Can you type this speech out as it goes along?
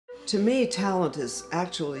To me, talent is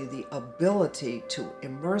actually the ability to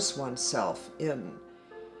immerse oneself in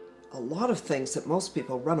a lot of things that most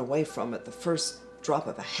people run away from at the first drop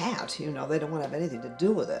of a hat. You know, they don't want to have anything to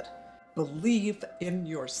do with it. Believe in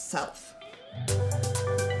yourself.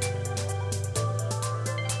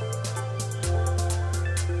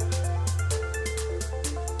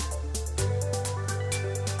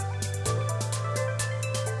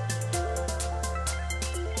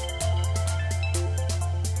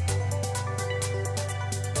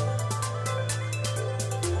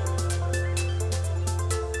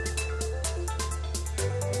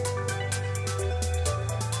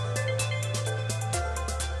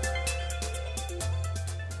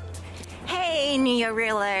 Hey New York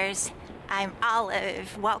Reelers, I'm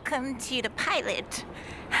Olive. Welcome to the pilot,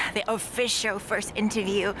 the official first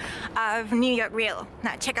interview of New York Reel.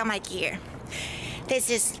 Now check out my gear. This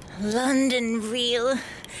is London Reel,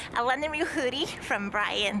 a London Reel hoodie from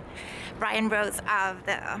Brian Rose of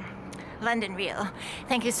the London Reel.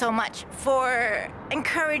 Thank you so much for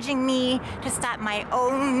encouraging me to start my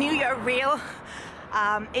own New York Reel.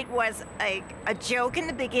 It was a joke in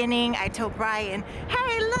the beginning. I told Brian,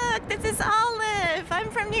 hey look, this is Olive. I'm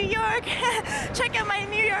from New York. Check out my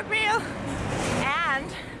New York Reel. And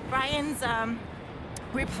Brian's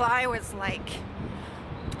reply was like,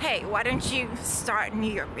 hey, why don't you start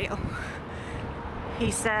New York Reel?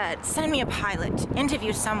 He said, send me a pilot,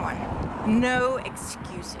 interview someone. No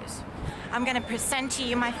excuses. I'm gonna present to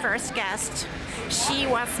you my first guest. She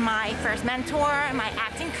was my first mentor, my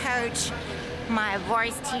acting coach, my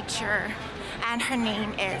voice teacher, and her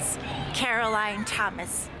name is Caroline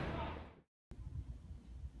Thomas.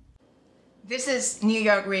 This is New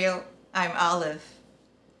York Reel. I'm Olive.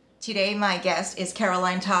 Today my guest is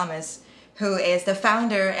Caroline Thomas, who is the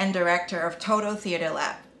founder and director of Total Theater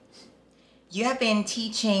Lab. You have been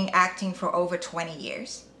teaching acting for over 20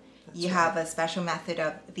 years. You have a special method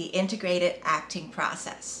of the integrated acting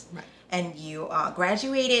process. Right. And you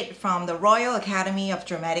graduated from the Royal Academy of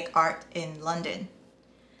Dramatic Art in London.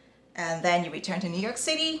 And then you returned to New York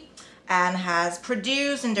City and has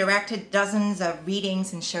produced and directed dozens of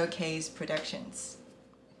readings and showcase productions,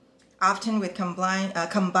 often with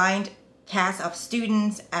combined cast of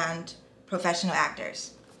students and professional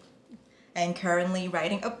actors. And currently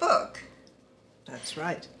writing a book. That's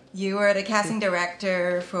right. You were the casting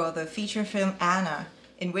director for the feature film Anna,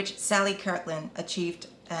 in which Sally Kirtland achieved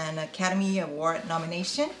an Academy Award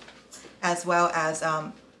nomination, as well as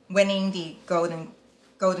winning the Golden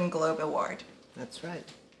Globe Award. That's right.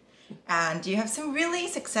 And you have some really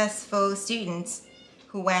successful students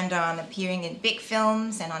who went on appearing in big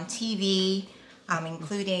films and on TV,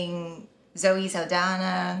 including Zoe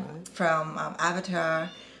Saldana from Avatar,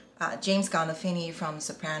 James Gandolfini from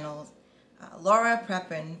Sopranos, Laura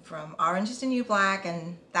Prepon from Orange is the New Black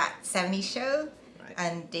and That 70s Show,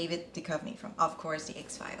 and David Duchovny from, of course, The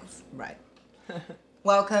X-Files. Right.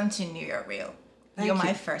 Welcome to New York Reel. You're my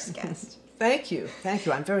you. first guest. Thank you. Thank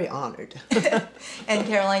you. I'm very honored. And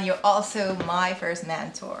Caroline, you're also my first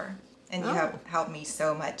mentor. And you have helped me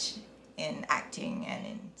so much in acting and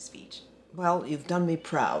in speech. Well, you've done me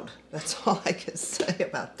proud. That's all I can say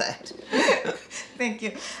about that. Thank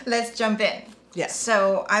you. Let's jump in. Yes.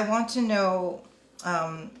 So I want to know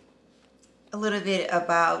a little bit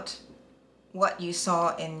about what you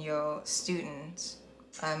saw in your students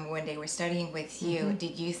when they were studying with you. Mm-hmm.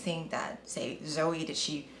 Did you think that, say, Zoe, did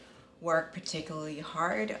she work particularly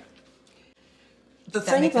hard? The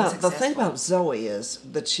thing about Zoe is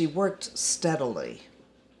that she worked steadily.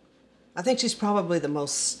 I think she's probably the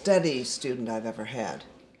most steady student I've ever had.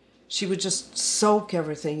 She would just soak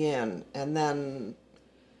everything in, and then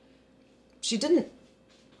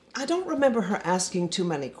I don't remember her asking too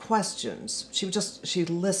many questions. She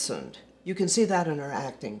listened. You can see that in her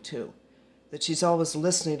acting too, that she's always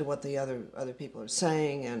listening to what the other people are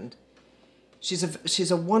saying, and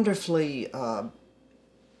she's a wonderfully,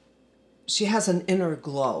 she has an inner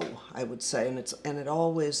glow, I would say, and it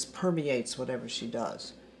always permeates whatever she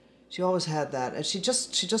does. She always had that, and she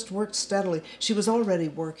just worked steadily. She was already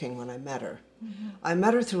working when I met her. Mm-hmm. I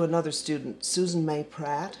met her through another student, Susan May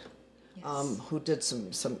Pratt, yes. Who did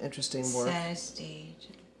some interesting work. Center Stage.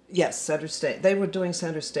 Yes, Center Stage. They were doing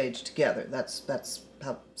Center Stage together. That's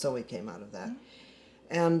how Zoe came out of that.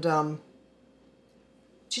 Mm-hmm. And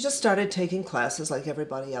she just started taking classes like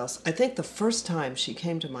everybody else. I think the first time she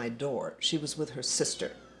came to my door, she was with her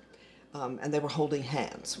sister. And they were holding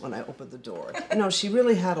hands when I opened the door. You know, she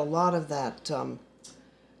really had a lot of that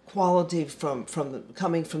quality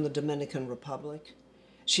coming from the Dominican Republic.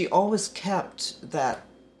 She always kept that,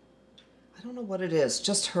 I don't know what it is,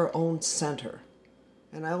 just her own center.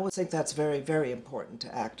 And I always think that's very, very important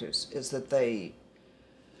to actors, is that they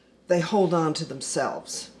hold on to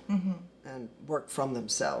themselves and work from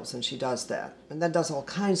themselves, and she does that. And then does all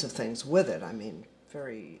kinds of things with it. I mean,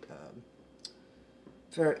 very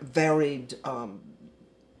varied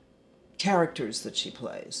characters that she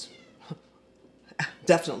plays.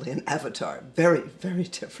 Definitely an Avatar. Very, very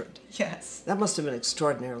different. Yes. That must have been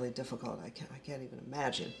extraordinarily difficult. I can't even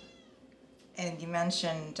imagine. And you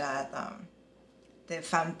mentioned that the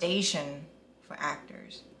foundation for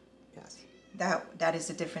actors. Yes. That is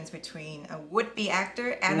the difference between a would-be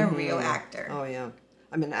actor and a real actor. Oh, yeah.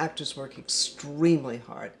 I mean, actors work extremely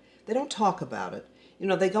hard. They don't talk about it. You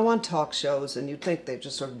know, they go on talk shows and you'd think they're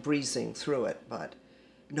just sort of breezing through it, but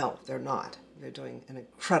no, they're not. They're doing an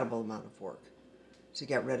incredible amount of work to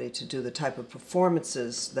get ready to do the type of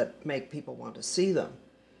performances that make people want to see them.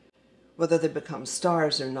 Whether they become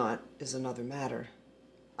stars or not is another matter.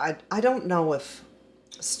 I don't know if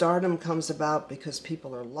stardom comes about because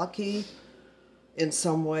people are lucky in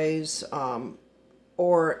some ways,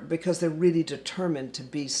 or because they're really determined to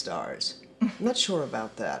be stars. I'm not sure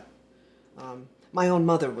about that. My own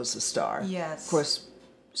mother was a star. Yes. Of course,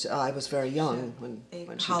 I was very young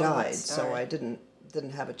when she died, so I didn't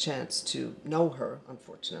have a chance to know her,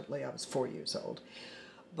 unfortunately. I was 4 years old.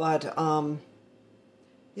 But,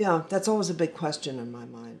 yeah, that's always a big question in my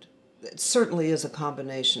mind. It certainly is a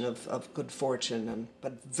combination of good fortune,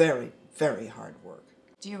 but very, very hard work.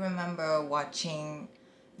 Do you remember watching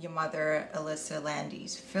your mother, Alyssa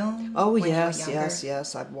Landy's film? Oh, when yes, you were younger?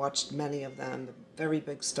 yes. I've watched many of them. The very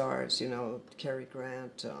big stars, you know, Cary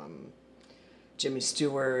Grant, Jimmy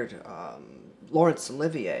Stewart, Laurence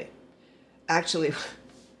Olivier. Actually,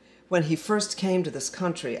 when he first came to this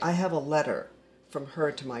country, I have a letter from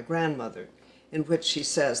her to my grandmother in which she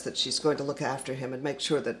says that she's going to look after him and make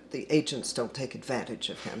sure that the agents don't take advantage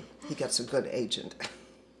of him. He gets a good agent.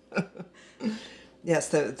 Yes,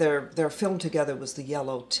 their film together was The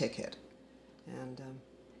Yellow Ticket. And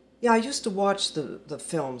yeah, I used to watch the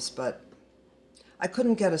films, but I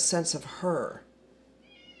couldn't get a sense of her,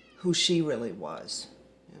 who she really was,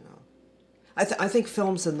 you know. I think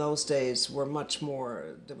films in those days were much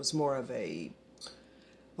more, there was more of a,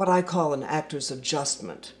 what I call an actor's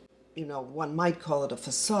adjustment. You know, one might call it a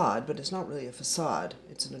facade, but it's not really a facade,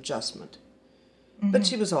 it's an adjustment. But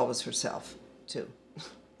she was always herself, too.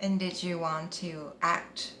 And did you want to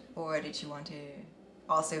act, or did you want to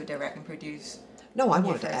also direct and produce? No, I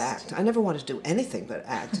wanted to act. I never wanted to do anything but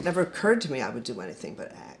act. It never occurred to me I would do anything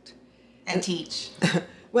but act. And teach.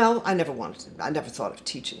 Well, I never thought of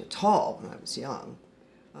teaching at all when I was young.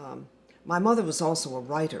 My mother was also a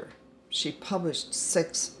writer. She published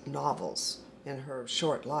 6 novels in her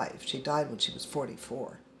short life. She died when she was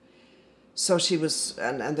 44. So she was,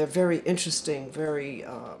 and they're very interesting, very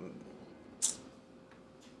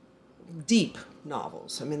deep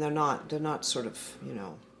novels. I mean, they're not sort of, you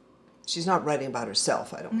know, she's not writing about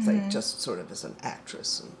herself, I don't think, just sort of as an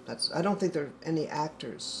actress. And I don't think there are any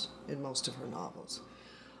actors in most of her novels.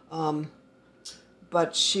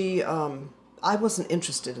 But I wasn't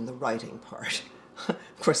interested in the writing part.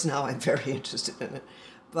 Of course, now I'm very interested in it.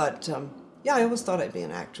 But yeah, I always thought I'd be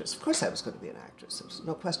an actress. Of course I was going to be an actress. There's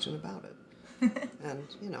no question about it. And,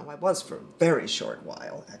 you know, I was for a very short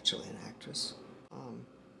while, actually, an actress.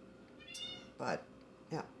 But,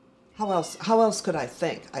 yeah. How else could I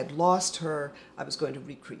think? I'd lost her. I was going to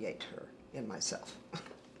recreate her in myself.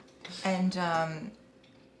 And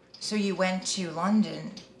so you went to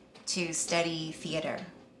London to study theater.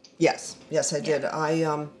 Yes, I did.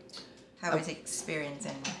 How was the experience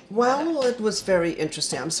in Well, it was very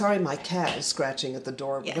interesting. I'm sorry my cat is scratching at the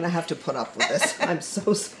door. We're going to have to put up with this. I'm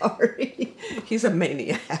so sorry. He's a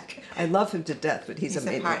maniac. I love him to death, but he's a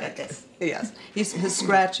maniac. Part of this. Yes, his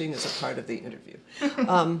scratching is a part of the interview.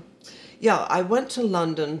 Yeah, I went to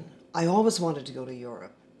London. I always wanted to go to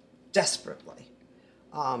Europe, desperately.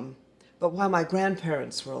 But while my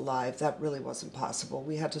grandparents were alive, that really wasn't possible.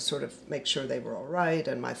 We had to sort of make sure they were all right,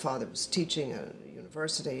 and my father was teaching at a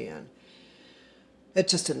university, and it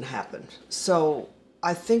just didn't happen. So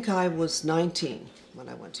I think I was 19 when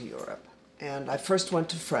I went to Europe. And I first went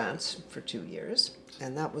to France for 2 years,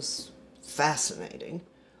 and that was fascinating.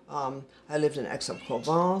 I lived in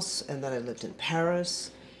Aix-en-Provence, and then I lived in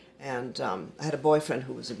Paris. And I had a boyfriend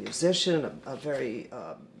who was a musician, a very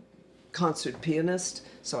concert pianist.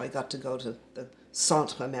 So I got to go to the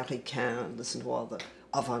Centre Américain and listen to all the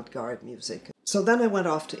avant-garde music. So then I went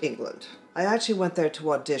off to England. I actually went there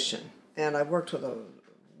to audition, and I worked with a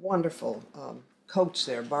wonderful coach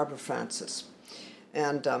there, Barbara Francis.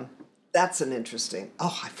 And that's an interesting,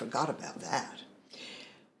 I forgot about that.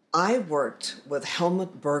 I worked with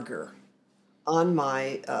Helmut Berger, on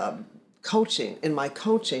my in my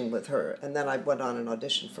coaching with her, and then I went on an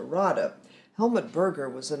audition for Rada. Helmut Berger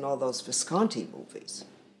was in all those Visconti movies.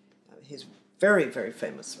 He's a very, very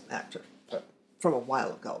famous actor, but from a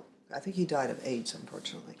while ago. I think he died of AIDS,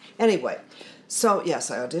 unfortunately. Anyway, so yes,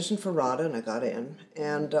 I auditioned for Rada and I got in,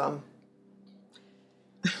 and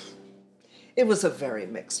it was a very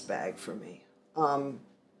mixed bag for me.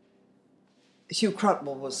 Hugh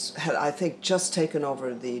Crutwell had, I think, just taken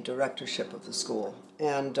over the directorship of the school,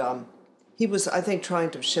 and he was, I think, trying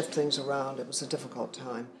to shift things around. It was a difficult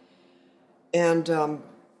time. And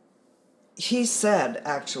he said,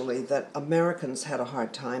 actually, that Americans had a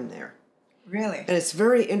hard time there. Really? And it's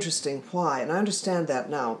very interesting why, and I understand that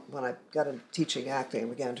now when I got into teaching acting and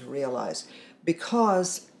began to realize,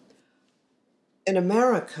 because in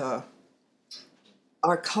America,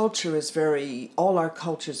 our culture is all our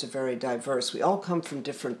cultures are very diverse. We all come from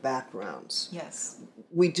different backgrounds. Yes.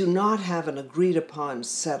 We do not have an agreed upon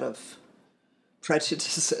set of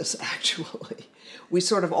prejudices, actually. We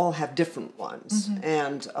sort of all have different ones.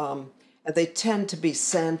 Mm-hmm. And they tend to be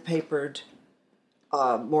sandpapered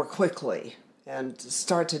more quickly and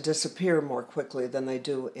start to disappear more quickly than they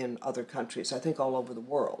do in other countries, I think all over the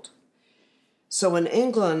world. So in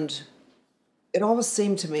England, it always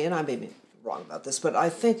seemed to me, and I may be wrong about this, but I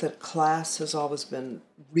think that class has always been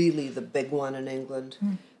really the big one in England.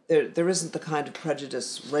 There isn't the kind of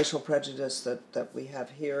prejudice, racial prejudice that we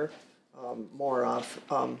have here more of.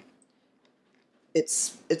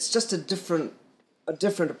 It's just a different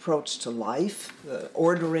approach to life, the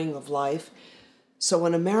ordering of life. So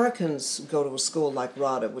when Americans go to a school like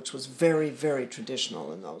RADA, which was very, very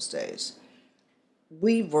traditional in those days,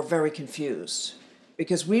 we were very confused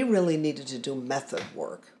because we really needed to do method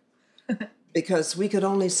work because we could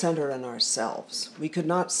only center in ourselves. We could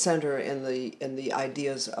not center in the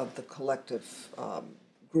ideas of the collective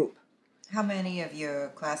group. How many of your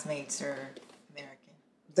classmates are American?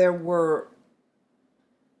 There were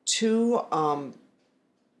two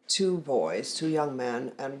boys, two young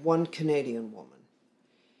men, and one Canadian woman.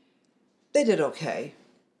 They did okay.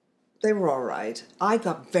 They were all right. I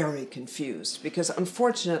got very confused because,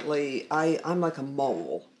 unfortunately, I'm like a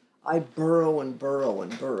mole. I burrow and burrow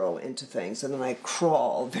and burrow into things, and then I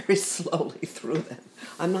crawl very slowly through them.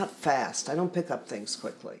 I'm not fast. I don't pick up things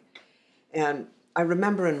quickly. And I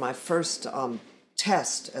remember in my first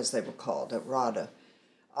test, as they were called, at RADA,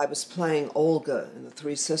 I was playing Olga in The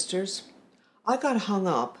Three Sisters. I got hung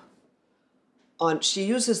up on, she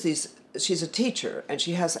uses these, she's a teacher, and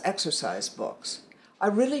she has exercise books. I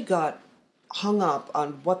really got hung up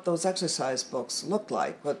on what those exercise books looked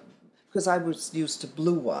like, because I was used to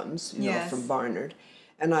blue ones, you know, from Barnard,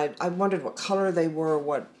 and I wondered what color they were,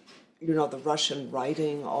 what, you know, the Russian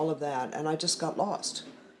writing, all of that, and I just got lost.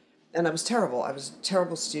 And I was terrible. I was a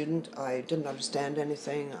terrible student. I didn't understand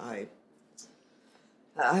anything. I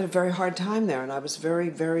had a very hard time there, and I was very,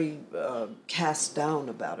 very cast down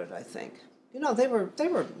about it, I think. You know, they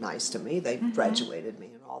were nice to me. They graduated me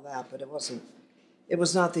and all that, but it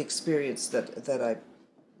was not the experience that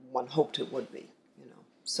one hoped it would be, you know.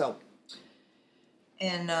 So.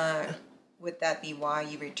 And would that be why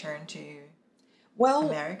you returned to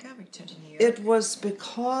America, returned to New York? It was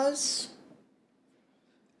because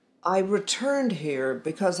I returned here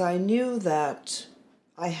because I knew that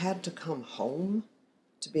I had to come home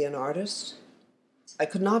to be an artist. I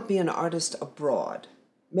could not be an artist abroad.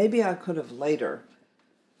 Maybe I could have later,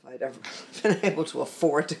 if I'd ever been able to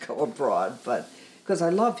afford to go abroad, but because I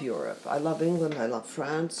love Europe. I love England, I love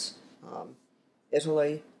France,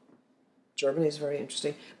 Italy, Germany is very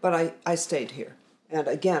interesting. But I stayed here. And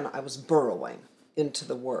again, I was burrowing into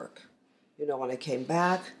the work. You know, when I came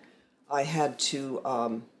back, I had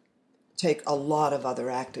to take a lot of other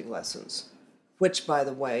acting lessons, which, by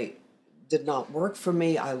the way, did not work for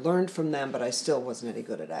me. I learned from them, but I still wasn't any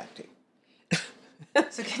good at acting.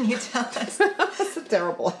 So can you tell us? That's a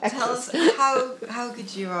terrible actress. Tell us how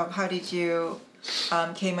did you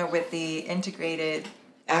came up with the integrated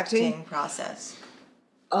acting process?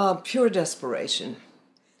 Pure desperation.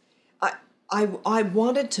 I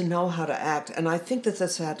wanted to know how to act, and I think that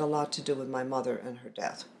this had a lot to do with my mother and her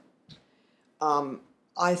death.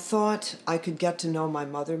 I thought I could get to know my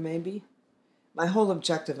mother, maybe. My whole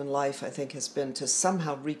objective in life, I think, has been to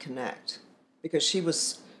somehow reconnect, because she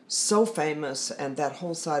was so famous, and that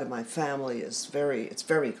whole side of my family is it's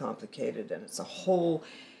very complicated, and it's a whole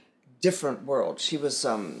different world. She was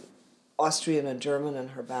Austrian and German in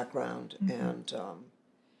her background, and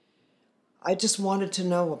I just wanted to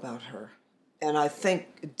know about her. And I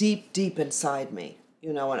think deep, deep inside me,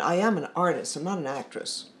 you know, and I am an artist, I'm not an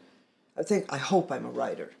actress. I hope I'm a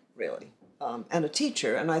writer, really. and a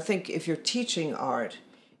teacher. And I think if you're teaching art,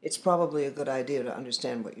 it's probably a good idea to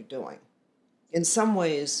understand what you're doing. In some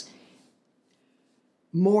ways,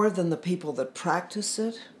 more than the people that practice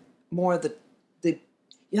it,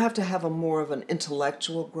 you have to have more of an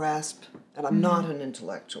intellectual grasp. And I'm not an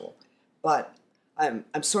intellectual, but I'm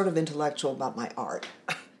sort of intellectual about my art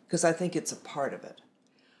because I think it's a part of it.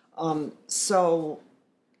 So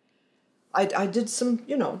I did some,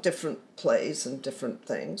 different plays and different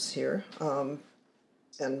things here, and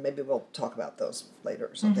maybe we'll talk about those later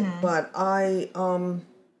or something. But I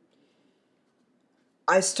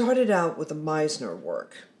started out with the Meisner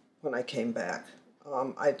work when I came back.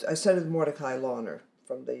 I studied with Mordecai Lawner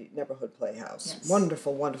from the Neighborhood Playhouse. Yes.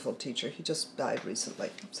 Wonderful, wonderful teacher. He just died recently,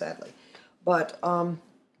 sadly. But and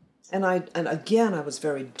again, I was a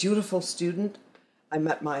very dutiful student. I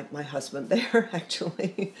met my husband there,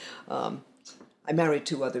 actually. I married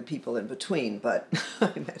 2 other people in between, but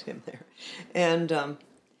I met him there. And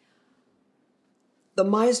the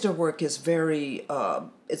Meisner work is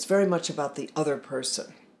it's very much about the other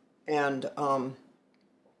person. And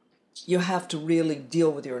you have to really deal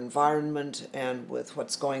with your environment and with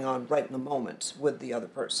what's going on right in the moment with the other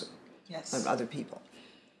person. Yes. And other people.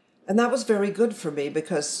 And that was very good for me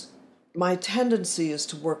because my tendency is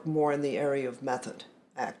to work more in the area of method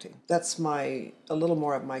acting. That's a little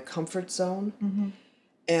more of my comfort zone.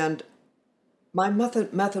 And my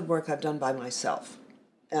method work I've done by myself.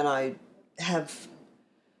 And I have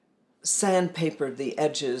sandpapered the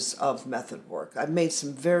edges of method work. I've made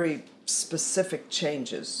some very specific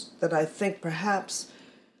changes that I think perhaps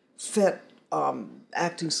fit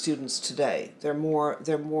acting students today. They're more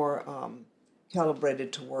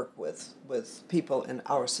calibrated to work with people in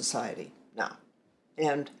our society now.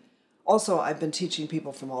 And also I've been teaching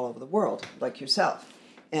people from all over the world, like yourself.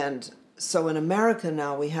 And so in America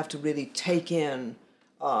now we have to really take in,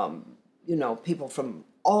 people from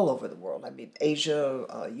all over the world. I mean,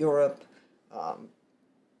 Asia, Europe,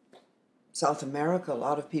 South America, a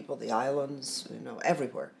lot of people, the islands,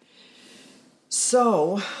 everywhere.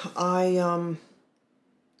 So I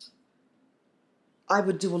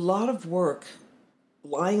would do a lot of work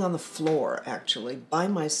lying on the floor, actually, by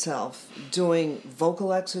myself, doing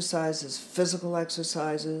vocal exercises, physical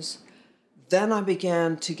exercises. Then I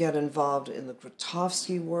began to get involved in the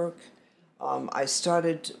Grotowski work. I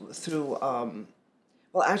started through,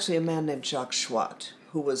 actually a man named Jacques Schwat,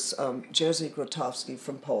 who was Jerzy Grotowski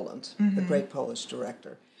from Poland, the great Polish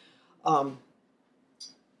director.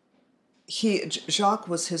 Jacques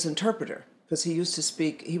was his interpreter, because he used to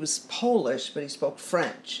speak, he was Polish, but he spoke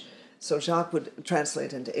French. So Jacques would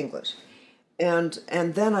translate into English. And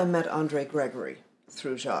then I met Andre Gregory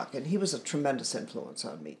through Jacques, and he was a tremendous influence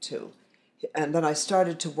on me too. And then I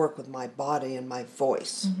started to work with my body and my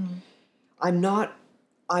voice. I'm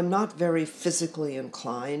not very physically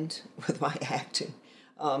inclined with my acting.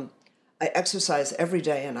 I exercise every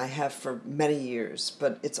day, and I have for many years,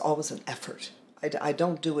 but it's always an effort. I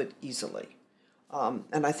don't do it easily.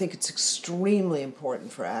 And I think it's extremely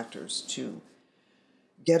important for actors to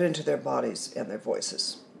get into their bodies and their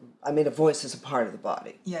voices. I mean, a voice is a part of the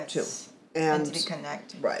body, too. And to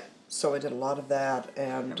connect. Right. So I did a lot of that.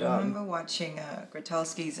 And I remember watching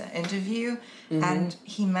Grotowski's interview, and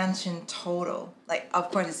he mentioned total. Like,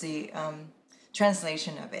 of course, it's the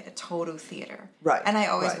translation of it, a total theater. Right. And I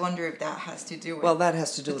always wonder if that has to do with that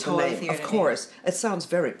has to do with the name. Of course. Name. It sounds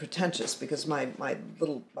very pretentious because my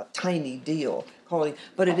little tiny deal calling,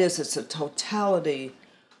 but it's a totality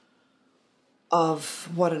of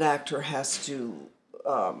what an actor has to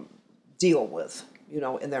deal with,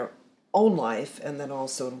 in their own life and then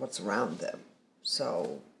also in what's around them.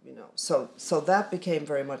 So, so that became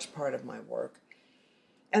very much part of my work.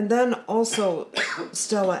 And then also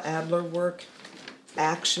Stella Adler work,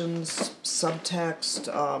 actions, subtext,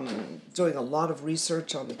 doing a lot of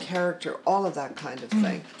research on the character, all of that kind of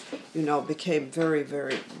thing, became very,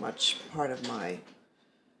 very much part of my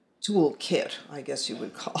toolkit, I guess you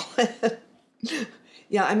would call it.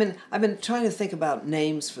 Yeah, I've been trying to think about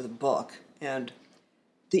names for the book, and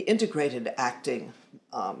the integrated acting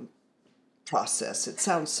process. It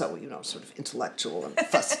sounds so, sort of intellectual and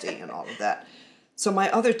fusty and all of that. So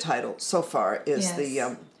my other title so far is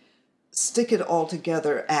the Stick It All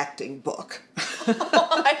Together acting book.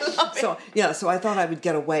 I love it. So I thought I would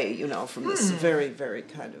get away, from this very, very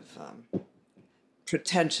kind of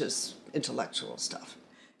pretentious intellectual stuff.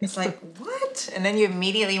 It's like, what? And then you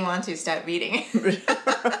immediately want to start reading.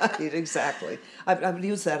 Right, exactly. I would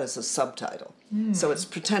use that as a subtitle. So it's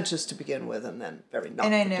pretentious to begin with and then very not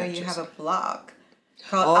pretentious. And I know you have a blog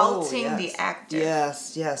called Outing the Actor.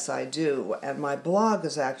 Yes, I do. And my blog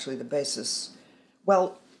is actually the basis.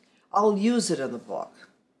 Well, I'll use it in the book.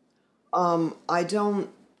 I don't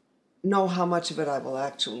know how much of it I will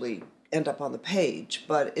actually end up on the page,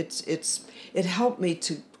 but it helped me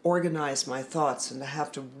to organize my thoughts and to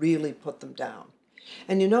have to really put them down.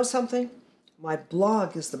 And you know something? My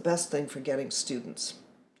blog is the best thing for getting students,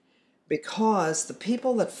 because the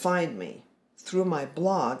people that find me through my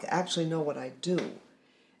blog actually know what I do.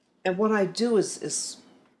 And what I do is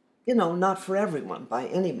not for everyone by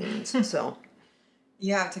any means. So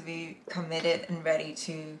you have to be committed and ready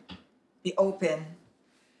to be open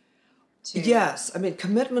to... Yes, I mean,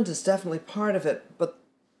 commitment is definitely part of it, but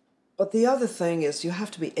the other thing is you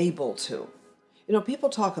have to be able to. People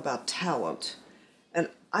talk about talent, and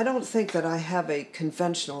I don't think that I have a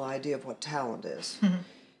conventional idea of what talent is.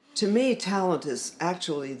 To me, talent is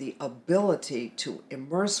actually the ability to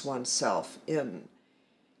immerse oneself in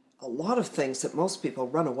a lot of things that most people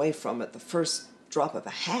run away from at the first drop of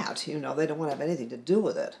a hat. They don't want to have anything to do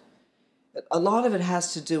with it. A lot of it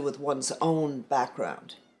has to do with one's own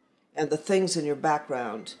background and the things in your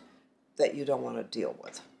background that you don't want to deal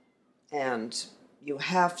with. And you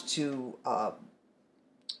have to...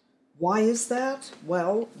 why is that?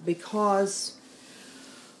 Well, because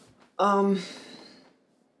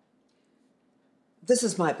this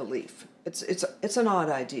is my belief. It's an odd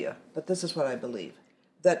idea, but this is what I believe.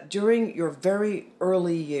 That during your very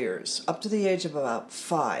early years, up to the age of about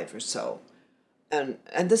 5 or so, and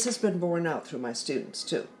this has been borne out through my students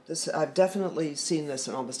too. I've definitely seen this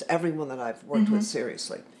in almost everyone that I've worked with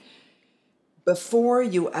seriously. Before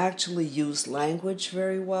you actually use language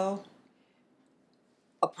very well,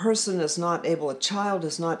 a child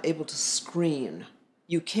is not able to screen.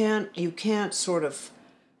 You can't sort of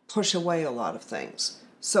push away a lot of things.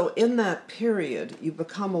 So in that period, you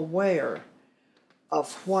become aware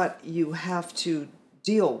of what you have to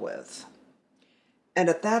deal with. And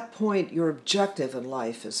at that point, your objective in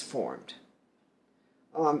life is formed.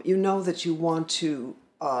 You know that you want to,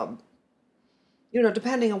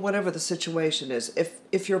 depending on whatever the situation is,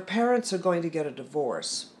 if your parents are going to get a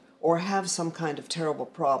divorce or have some kind of terrible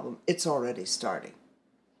problem, it's already starting.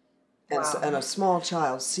 Wow. And a small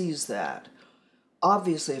child sees that.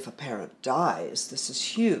 Obviously, if a parent dies, this is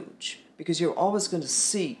huge, because you're always going to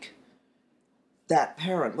seek that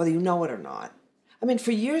parent, whether you know it or not. I mean,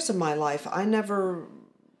 for years of my life, I never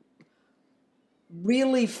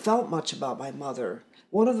really felt much about my mother.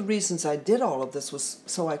 One of the reasons I did all of this was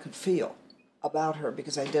so I could feel about her,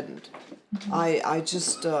 because I didn't. I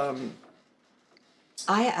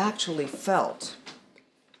actually felt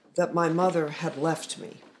that my mother had left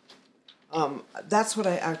me. That's what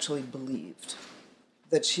I actually believed,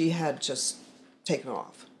 that she had just taken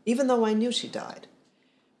off, even though I knew she died.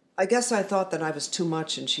 I guess I thought that I was too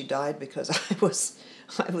much and she died because I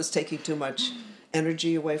was taking too much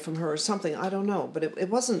energy away from her or something. I don't know, but it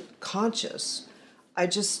wasn't conscious. I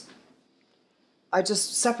just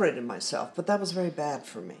separated myself, but that was very bad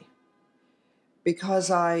for me,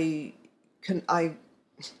 because I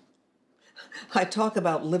talk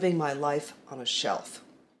about living my life on a shelf.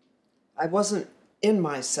 I wasn't in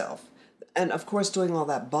myself. And of course, doing all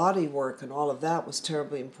that body work and all of that was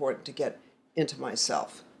terribly important to get into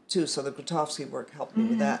myself too. So the Grotowski work helped me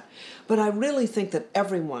with that. But I really think that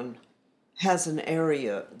everyone has an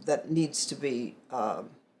area that needs to be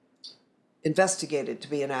investigated to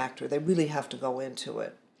be an actor. They really have to go into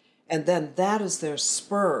it. And then that is their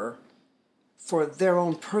spur for their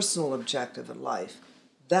own personal objective in life.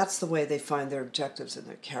 That's the way they find their objectives in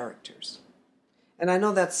their characters. And I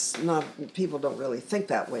know that's not, people don't really think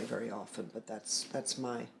that way very often, but that's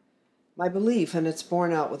my belief, and it's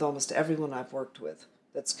borne out with almost everyone I've worked with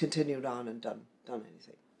that's continued on and done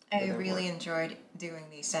anything. I really enjoyed doing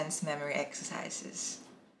these sense memory exercises.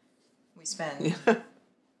 We spend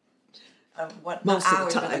most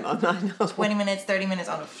hours, of the time, like I know. 20 minutes, 30 minutes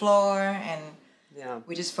on the floor, and Yeah.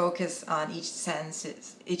 we just focus on each sense,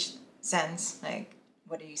 like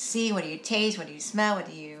what do you see, what do you taste, what do you smell, what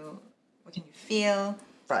can you feel?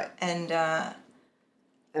 Right. And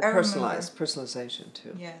personalization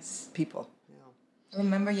too. Yes. People. Yeah. I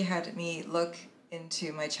remember you had me look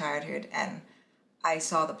into my childhood, and I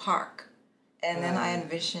saw the park, and then I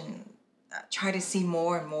envisioned, try to see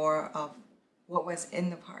more and more of what was in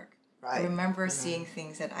the park. Right. I remember seeing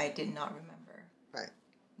things that I did not remember. Right.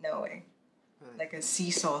 Knowing. Right. Like a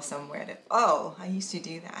seesaw somewhere that, oh, I used to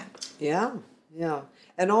do that. Yeah, yeah.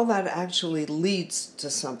 And all that actually leads to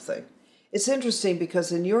something. It's interesting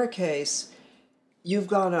because in your case, you've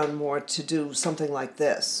gone on more to do something like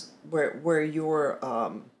this, where you're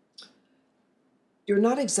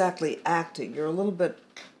not exactly acting. You're a little bit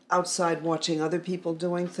outside watching other people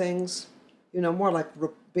doing things, more like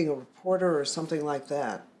being a reporter or something like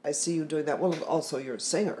that. I see you doing that. Well, also you're a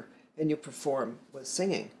singer and you perform with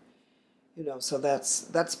singing. So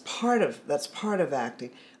that's part of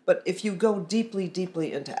acting. But if you go deeply,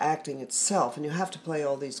 deeply into acting itself, and you have to play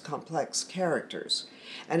all these complex characters,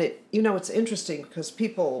 and it's interesting because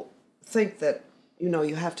people think that,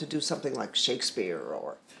 you have to do something like Shakespeare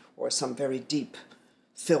or some very deep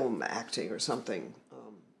film acting or something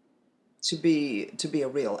to be a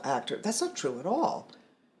real actor. That's not true at all.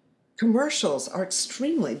 Commercials are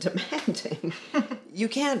extremely demanding. You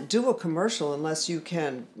can't do a commercial unless you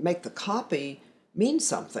can make the copy mean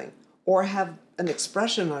something or have an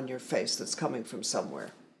expression on your face that's coming from somewhere.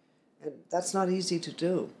 And that's not easy to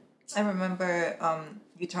do. I remember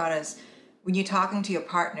you taught us, when you're talking to your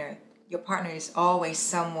partner is always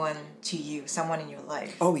someone to you, someone in your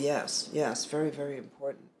life. Oh, yes, very, very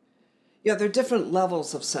important. Yeah, there are different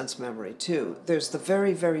levels of sense memory, too. There's the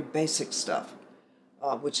very, very basic stuff,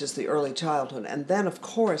 which is the early childhood. And then, of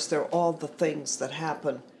course, there are all the things that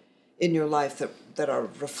happen in your life that are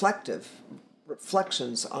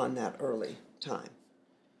reflections on that early time.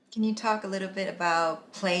 Can you talk a little bit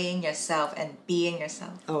about playing yourself and being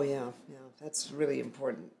yourself? Oh, yeah, that's a really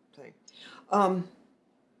important thing.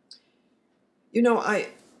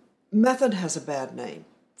 Method has a bad name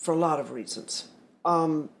for a lot of reasons.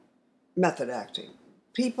 Method acting.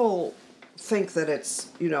 People think that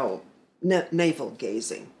it's, navel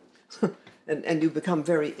gazing. and you become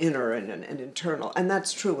very inner and internal. And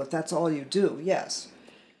that's true if that's all you do, yes.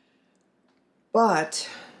 But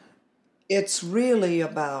it's really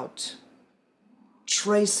about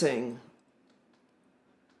tracing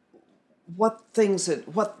what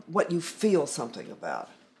you feel something about.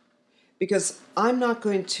 Because I'm not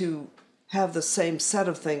going to have the same set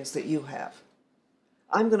of things that you have.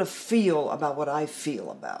 I'm going to feel about what I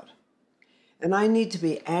feel about. And I need to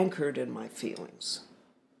be anchored in my feelings.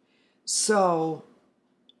 So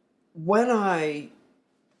when I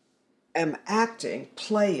am acting,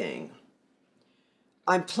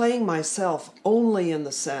 I'm playing myself only in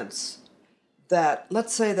the sense that,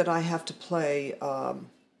 let's say that I have to play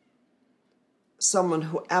someone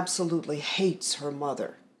who absolutely hates her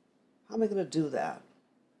mother. How am I going to do that?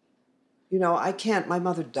 I can't. My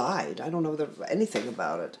mother died. I don't know anything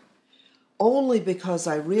about it. Only because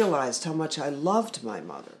I realized how much I loved my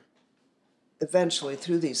mother, eventually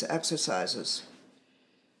through these exercises,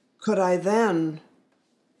 could I then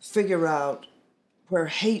figure out where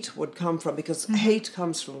hate would come from, because hate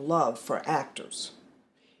comes from love for actors.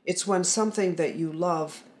 It's when something that you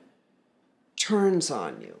love turns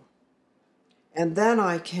on you. And then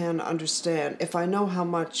I can understand, if I know how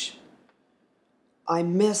much I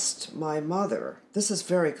missed my mother. This is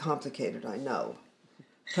very complicated, I know.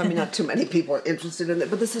 Probably not too many people are interested in it,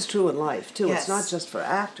 but this is true in life, too. Yes. It's not just for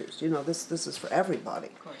actors. This is for everybody.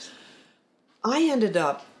 Of course. I ended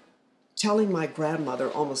up telling my grandmother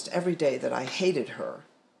almost every day that I hated her,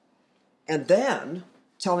 and then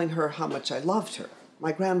telling her how much I loved her.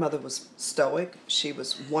 My grandmother was stoic. She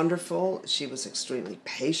was wonderful. She was extremely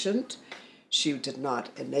patient. She did not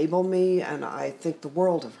enable me, and I think the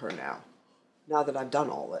world of her now that I've done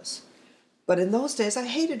all this. But in those days, I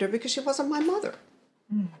hated her because she wasn't my mother.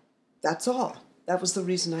 That's all. That was the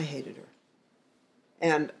reason I hated her.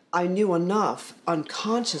 And I knew enough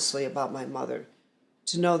unconsciously about my mother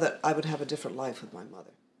to know that I would have a different life with my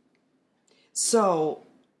mother. So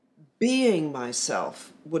being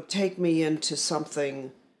myself would take me into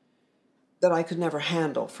something that I could never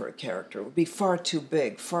handle for a character. It would be far too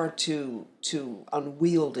big, far too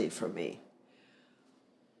unwieldy for me.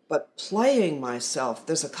 But playing myself,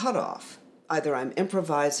 there's a cutoff. Either I'm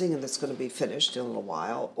improvising and it's going to be finished in a little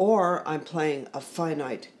while, or I'm playing a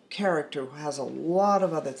finite character who has a lot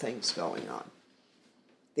of other things going on.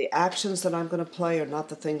 The actions that I'm going to play are not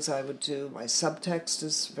the things I would do. My subtext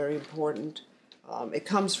is very important. It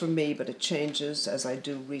comes from me, but it changes as I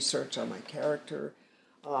do research on my character.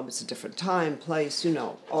 It's a different time, place,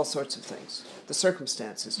 all sorts of things. The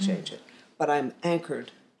circumstances change it. But I'm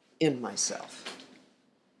anchored in myself.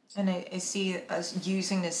 And I see us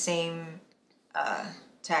using the same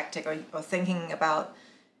tactic or thinking about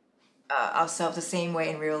ourselves the same way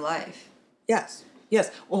in real life. Yes.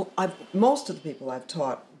 Well, most of the people I've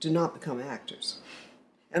taught do not become actors.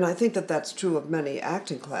 And I think that that's true of many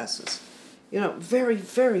acting classes. Very,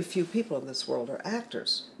 very few people in this world are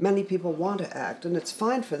actors. Many people want to act, and it's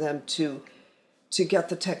fine for them to get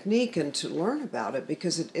the technique and to learn about it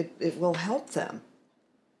because it will help them.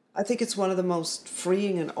 I think it's one of the most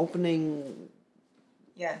freeing and opening,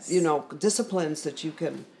 disciplines that you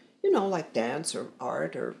can, like dance or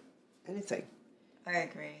art or anything. I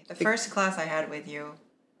agree. The first class I had with you,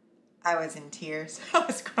 I was in tears. I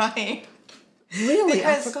was crying. Really?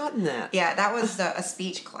 I've Because- forgotten that. Yeah, that was a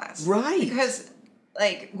speech class. Right. Because,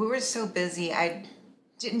 like, we were so busy, I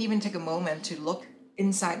didn't even take a moment to look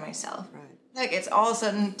inside myself. Right. Like, it's all of a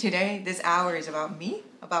sudden today, this hour is about me,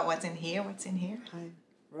 about what's in here, what's in here.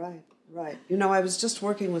 Right. You know, I was just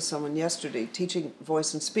working with someone yesterday teaching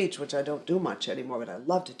voice and speech, which I don't do much anymore, but I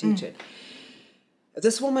love to teach it.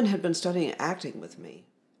 This woman had been studying acting with me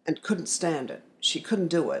and couldn't stand it. She couldn't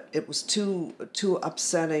do it. It was too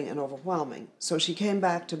upsetting and overwhelming. So she came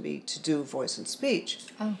back to me to do voice and speech.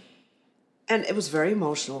 Oh. And it was very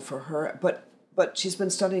emotional for her, but she's been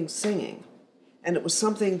studying singing. And it was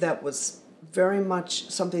something that was very much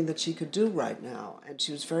something that she could do right now. And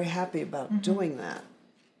she was very happy about doing that.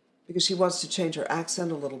 Because she wants to change her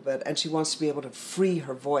accent a little bit, and she wants to be able to free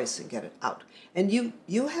her voice and get it out. And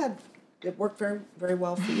you had, it worked very, very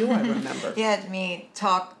well for you, I remember. He had me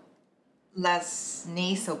talk less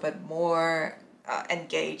nasal, but more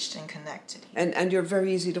engaged and connected. And you're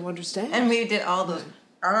very easy to understand. And we did all those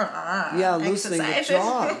loosening the exercises.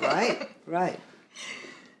 jaw, right.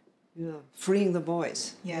 Yeah, freeing the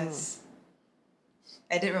voice. Yes.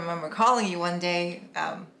 I did remember calling you one day,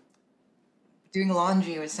 doing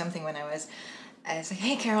laundry or something when I was like,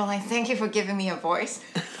 hey, Caroline, thank you for giving me a voice.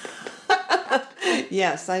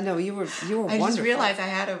 Yes, I know. You were I wonderful. just realized I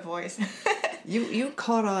had a voice. You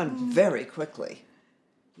caught on very quickly.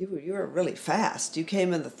 You were really fast. You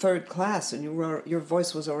came in the third class and your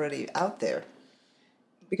voice was already out there.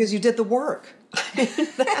 Because you did the work.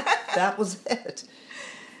 that was it.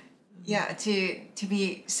 Yeah, to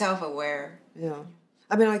be self-aware. Yeah.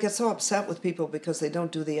 I mean, I get so upset with people because they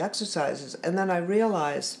don't do the exercises. And then I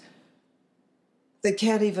realize they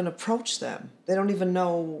can't even approach them. They don't even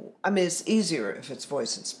know. I mean, it's easier if it's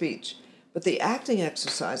voice and speech. But the acting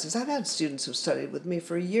exercises, I've had students who studied with me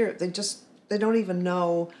for a year. They don't even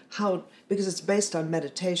know how, because it's based on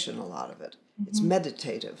meditation, a lot of it. It's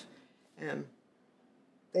meditative. And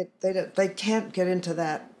they can't get into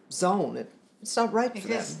that zone. It's not right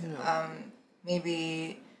Because for them. You know.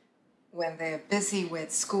 maybe when they're busy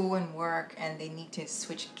with school and work and they need to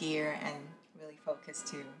switch gear and really focus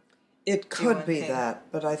to It could be thing.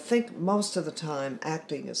 that, but I think most of the time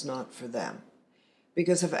acting is not for them.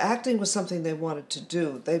 Because if acting was something they wanted to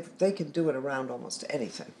do, they can do it around almost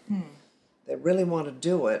anything. They really want to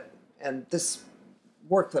do it, and this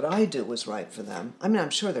work that I do is right for them. I mean, I'm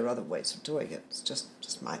sure there are other ways of doing it. It's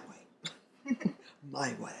just my way.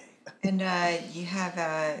 My way. And you have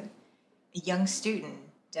a young student,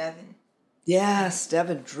 Devin. Yes,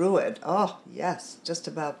 Devin Druid. Oh, yes, just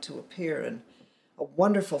about to appear in a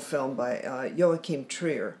wonderful film by Joachim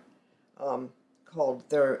Trier called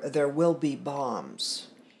There Will Be Bombs.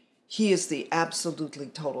 He is the absolutely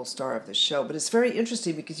total star of this show, but it's very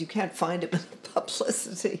interesting because you can't find him in the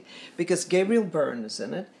publicity because Gabriel Byrne is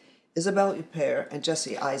in it, Isabelle Huppert, and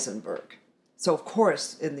Jesse Eisenberg. So, of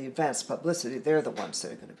course, in the advanced publicity, they're the ones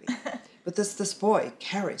that are going to be. But this boy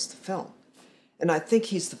carries the film. And I think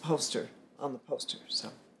he's the poster on the poster. So.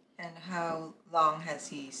 And how long has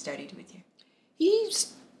he studied with you?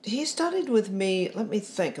 He studied with me, let me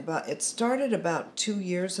think, it started about 2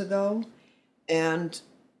 years ago. And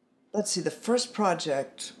let's see, the first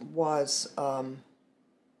project was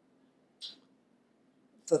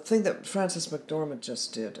the thing that Frances McDormand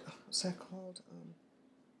just did. What's that called?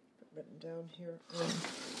 Written down here.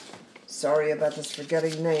 Sorry about this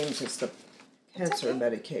forgetting names. It's the cancer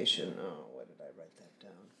medication. Oh, where did I write that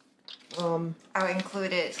down? I'll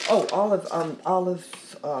include it. Oh, Olive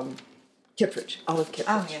Kittredge. Olive Kittredge.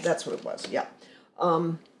 Oh, yes. That's what it was. Yeah.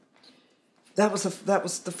 That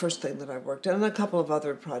was the first thing that I worked on, and a couple of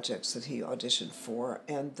other projects that he auditioned for,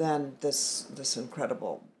 and then this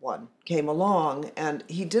incredible one came along, and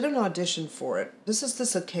he did an audition for it. This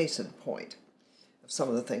is a case in point of some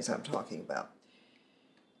of the things I'm talking about.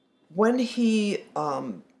 When he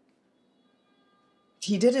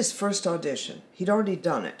did his first audition, he'd already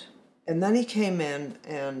done it, and then he came in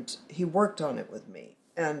and he worked on it with me,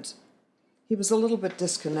 and he was a little bit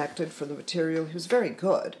disconnected from the material. He was very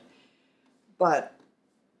good, but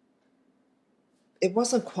it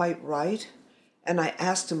wasn't quite right. And I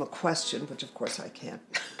asked him a question, which of course I can't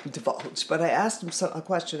divulge, but I asked him a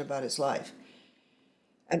question about his life.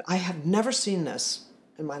 And I have never seen this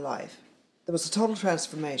in my life. There was a total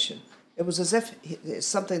transformation. It was as if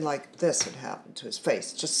something like this had happened to his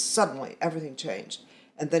face. Just suddenly everything changed.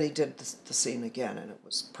 And then he did the scene again, and it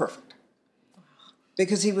was perfect.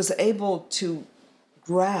 Because he was able to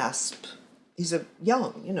grasp, he's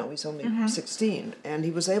young, he's only 16, and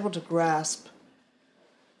he was able to grasp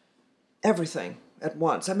everything at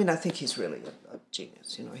once. I mean, I think he's really a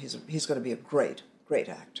genius. He's going to be a great, great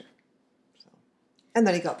actor. So. And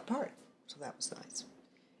then he got the part. So that was nice.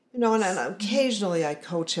 You know, and occasionally I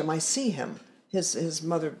coach him. I see him. His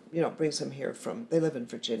mother, you know, brings him here from, they live in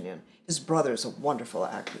Virginia. His brother's a wonderful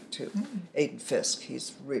actor, too. Aiden Fisk,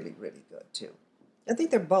 he's really, really good, too. I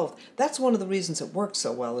think they're both, that's one of the reasons it works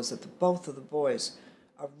so well, is that both of the boys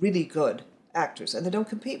are really good actors, and they don't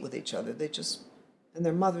compete with each other. They just, and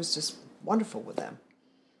their mother's just wonderful with them.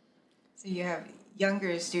 So you have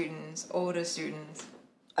younger students, older students,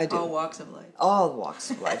 I do. all walks of life. All walks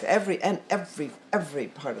of life, every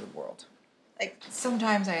part of the world. Like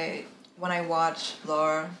sometimes when I watch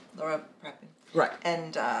Laura Prepon, Right.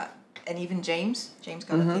 And even James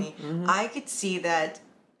Gandolfini, I could see that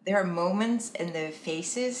there are moments in their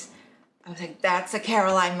faces. I was like, that's a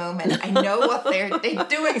Caroline moment. I know what they're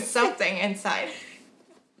doing something inside.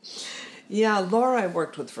 Yeah, Laura I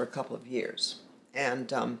worked with for a couple of years,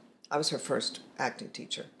 and I was her first acting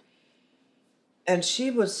teacher. And she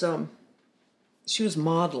was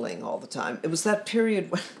modeling all the time. It was that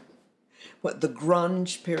period when, the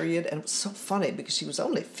grunge period, and it was so funny because she was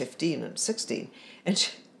only 15 and 16, and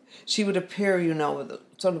she would appear, you know, with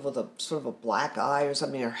a black eye or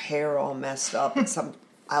something, her hair all messed up, and some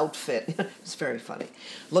outfit. It was very funny,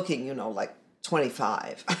 looking, you know, like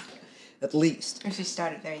 25, at least. And she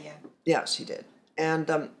started very young. Yeah, she did. And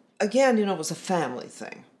again, you know, it was a family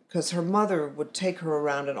thing, because her mother would take her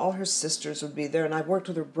around, and all her sisters would be there, and I worked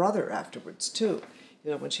with her brother afterwards too, you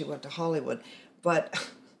know, when she went to Hollywood. But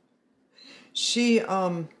she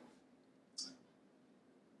had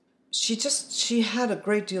a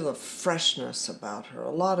great deal of freshness about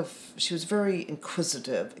her. She was very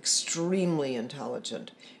inquisitive, extremely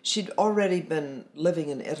intelligent. She'd already been living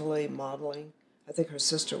in Italy modeling. I think her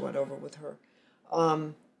sister went over with her.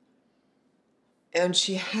 And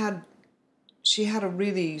she had a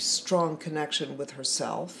really strong connection with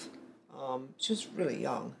herself. She was really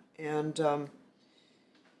young. And,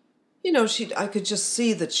 you know, I could just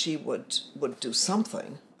see that she would do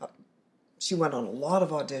something. She went on a lot of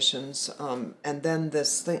auditions, and then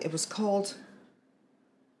this thing, it was called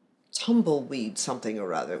Tumbleweed something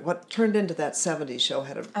or other. What turned into that 70s show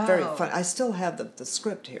had a very fun, I still have the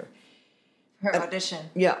script here. Her audition.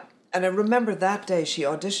 Yeah, and I remember that day she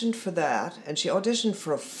auditioned for that, and she auditioned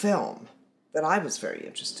for a film that I was very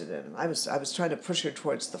interested in. I was trying to push her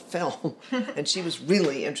towards the film, and she was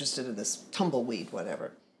really interested in this Tumbleweed,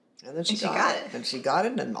 whatever. And then she got it. And she got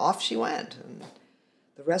it, and off she went. And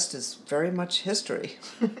the rest is very much history.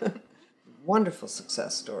 Wonderful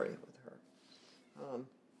success story with her.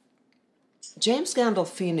 James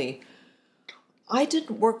Gandolfini, I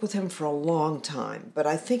didn't work with him for a long time, but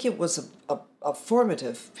I think it was a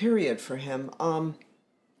formative period for him.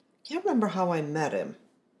 Can't remember how I met him.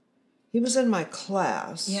 He was in my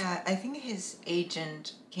class. Yeah, I think his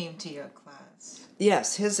agent came to your class.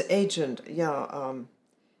 Yes, his agent, yeah,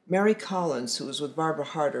 Mary Collins, who was with Barbara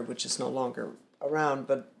Harder, which is no longer around,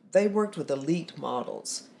 but they worked with elite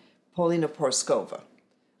models. Paulina Porskova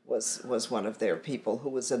was one of their people who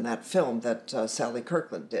was in that film that Sally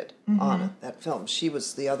Kirkland did, Anna, that film. She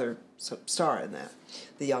was the other star in that,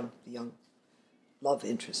 the young love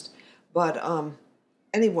interest. But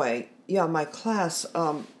anyway, yeah, my class,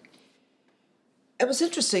 it was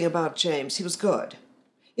interesting about James. He was good.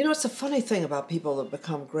 You know, it's a funny thing about people that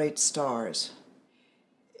become great stars.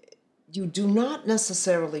 You do not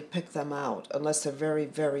necessarily pick them out unless they're very,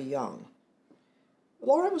 very young.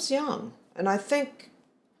 Laura was young, and I think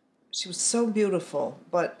she was so beautiful,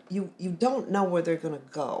 but you don't know where they're going to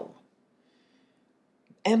go.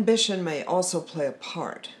 Ambition may also play a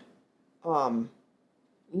part.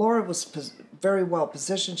 Laura was very well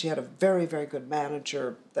positioned. She had a very, very good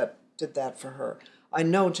manager that did that for her. I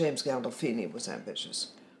know James Gandolfini was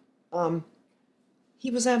ambitious.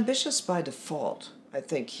 He was ambitious by default. I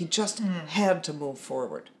think he just had to move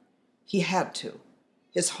forward. He had to.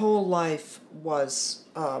 His whole life was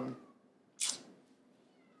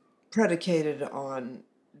predicated on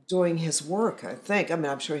doing his work, I think. I mean,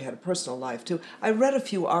 I'm sure he had a personal life, too. I read a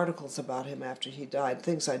few articles about him after he died,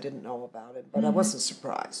 things I didn't know about him, but I wasn't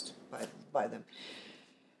surprised by them.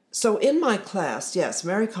 So in my class, yes,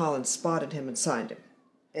 Mary Collins spotted him and signed him.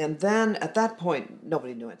 And then, at that point,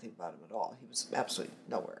 nobody knew anything about him at all. He was absolutely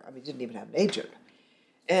nowhere. I mean, he didn't even have an agent.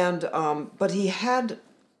 And, but he had,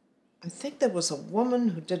 I think there was a woman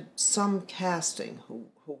who did some casting who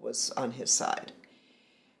was on his side.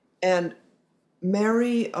 And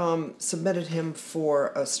Mary submitted him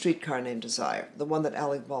for A Streetcar Named Desire, the one that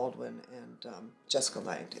Alec Baldwin and Jessica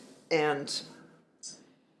Lange did. And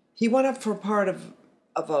he went up for a part of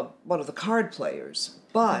one of the card players,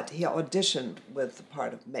 but he auditioned with the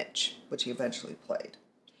part of Mitch, which he eventually played.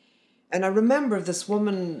 And I remember this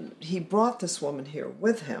woman, he brought this woman here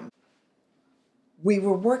with him, we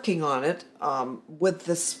were working on it with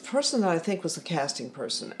this person that I think was a casting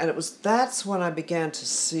person, and that's when I began to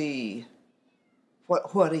see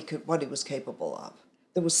what he was capable of.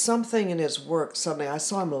 There was something in his work. Suddenly, I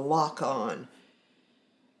saw him lock on,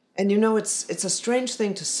 and it's a strange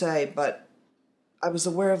thing to say, but I was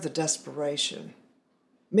aware of the desperation.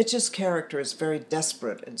 Mitch's character is very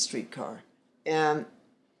desperate in Streetcar, and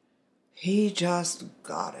he just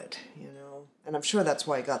got it, And I'm sure that's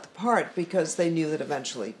why he got the part, because they knew that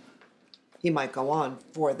eventually he might go on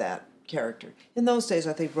for that character. In those days,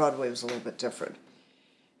 I think Broadway was a little bit different.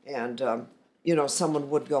 And, someone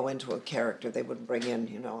would go into a character. They wouldn't bring in,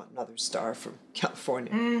 another star from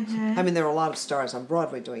California. Mm-hmm. I mean, there are a lot of stars on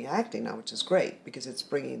Broadway doing acting now, which is great, because it's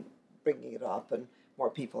bringing it up, and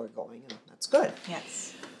more people are going, and that's good.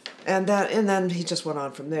 Yes. And then he just went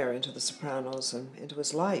on from there into The Sopranos and into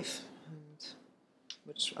his life,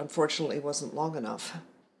 which unfortunately wasn't long enough.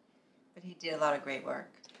 But he did a lot of great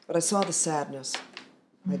work. But I saw the sadness.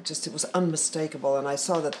 It was unmistakable, and I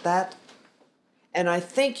saw that, and I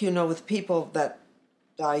think, with people that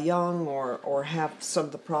die young or have some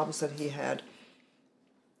of the problems that he had,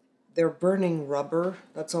 they're burning rubber.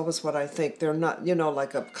 That's always what I think. They're not,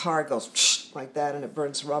 like a car goes like that and it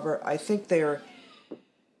burns rubber. I think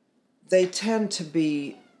they tend to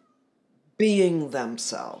be being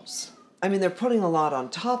themselves. I mean, they're putting a lot on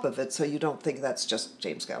top of it, so you don't think that's just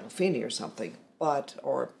James Gandolfini or something,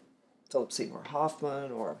 or Philip Seymour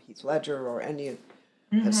Hoffman, or Heath Ledger, or any,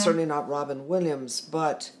 and certainly not Robin Williams,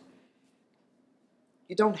 but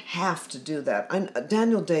you don't have to do that.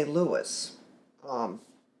 Daniel Day-Lewis,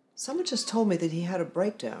 someone just told me that he had a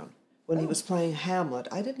breakdown when he was playing Hamlet.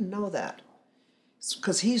 I didn't know that,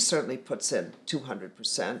 because he certainly puts in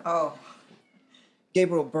 200%. Oh.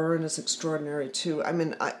 Gabriel Byrne is extraordinary, too. I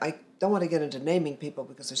mean, I don't want to get into naming people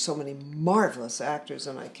because there's so many marvelous actors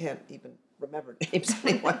and I can't even remember names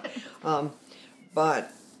anyway.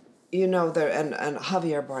 But, and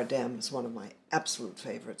Javier Bardem is one of my absolute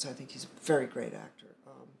favorites. I think he's a very great actor.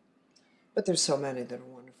 But there's so many that are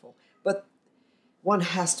wonderful. But one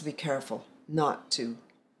has to be careful not to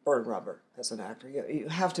burn rubber as an actor. You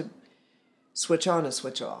have to switch on and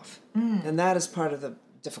switch off. And that is part of the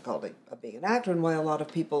difficulty of being an actor, and why a lot of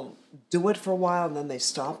people do it for a while and then they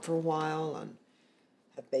stop for a while and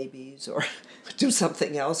have babies or do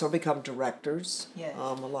something else or become directors. Yes.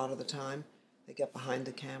 A lot of the time they get behind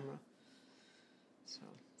the camera.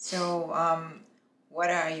 So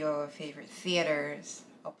what are your favorite theaters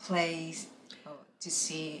or plays to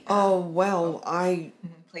see?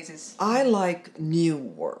 Places. I like new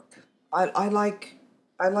work. I like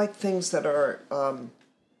things that are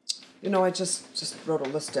I just wrote a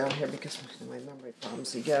list down here because of my memory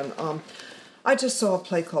problems again. I just saw a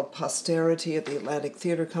play called Posterity at the Atlantic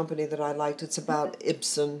Theatre Company that I liked. It's about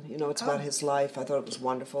Ibsen. It's about his life. I thought it was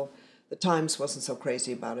wonderful. The Times wasn't so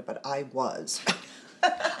crazy about it, but I was.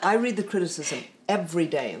 I read the criticism every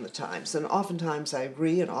day in the Times, and oftentimes I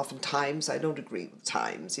agree, and oftentimes I don't agree with the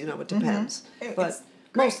Times. It depends. But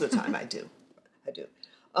most of the time I do.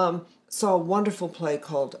 Saw a wonderful play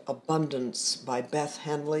called Abundance by Beth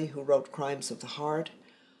Henley, who wrote Crimes of the Heart.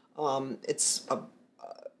 It's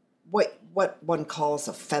what one calls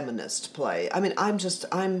a feminist play. I mean, I'm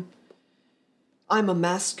a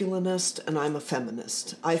masculinist and I'm a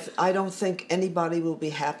feminist. I don't think anybody will be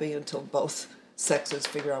happy until both sexes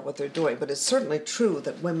figure out what they're doing. But it's certainly true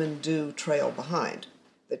that women do trail behind.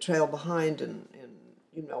 They trail behind in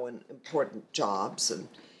important jobs, and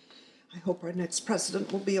I hope our next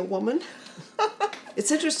president will be a woman.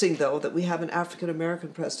 It's interesting, though, that we have an African-American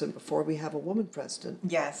president before we have a woman president.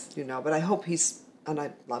 Yes. But I hope and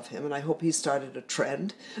I love him, and I hope he started a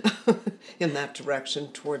trend in that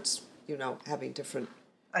direction towards, having different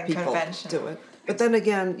people do it. But then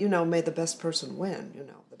again, may the best person win,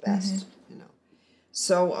 the best,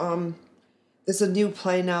 So there's a new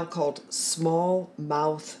play now called Small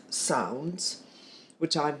Mouth Sounds,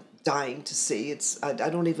 which I'm dying to see. I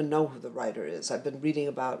don't even know who the writer is. I've been reading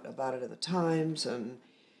about it in the Times, and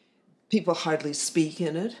people hardly speak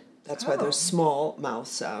in it. That's why there's small mouth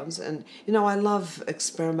sounds. And I love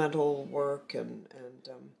experimental work and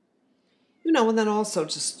and then also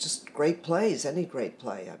just great plays. Any great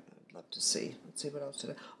play I'd love to see. Let's see what else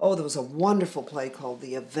today. Oh, there was a wonderful play called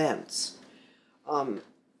The Events.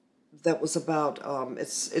 That was about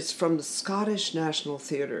it's from the Scottish National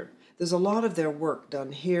Theatre. There's a lot of their work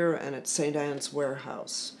done here and at St. Anne's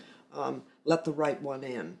Warehouse. Let the Right One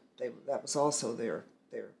In. That was also their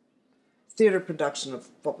theater production of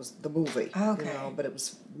what was the movie. Okay. But it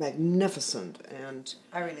was magnificent, and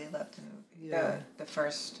I really loved the movie. Yeah. The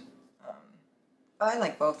first. I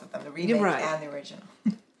like both of them, the remake and the original.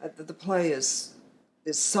 The play is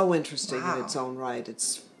is so interesting Wow. in its own right.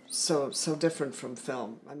 It's so different from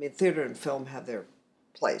film. I mean, theater and film have their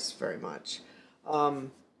place very much.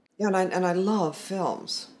 Yeah, and I love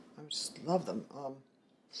films. I just love them.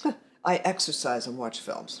 I exercise and watch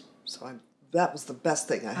films, so that was the best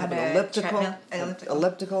thing. I have On an a treadmill?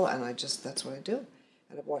 elliptical, and that's what I do.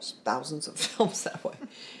 And I've watched thousands of films that way.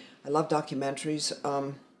 I love documentaries.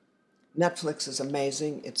 Netflix is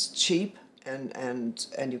amazing. It's cheap, and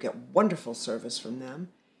you get wonderful service from them,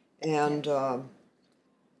 and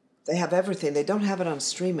they have everything. They don't have it on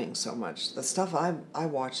streaming so much. The stuff I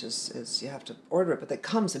watch is you have to order it, but it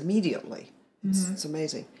comes immediately. It's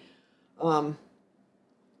amazing.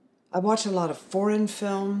 I watch a lot of foreign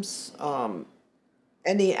films.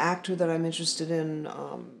 Any actor that I'm interested in,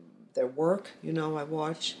 their work, I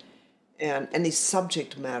watch, and any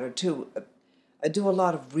subject matter too. I do a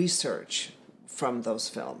lot of research from those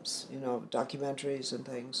films, documentaries and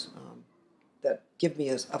things that give me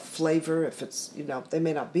a flavor. If it's, they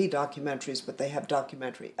may not be documentaries, but they have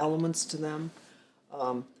documentary elements to them.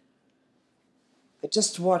 I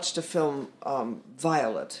just watched a film,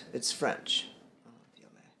 Violet. It's French,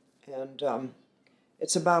 Violet, and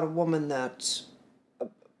it's about a woman that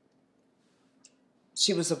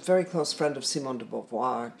she was a very close friend of Simone de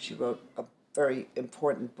Beauvoir. She wrote a very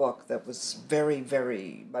important book that was very,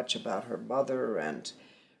 very much about her mother and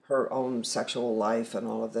her own sexual life, and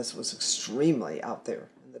all of this was extremely out there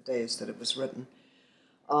in the days that it was written.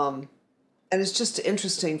 And it's just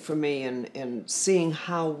interesting for me in seeing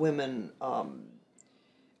how women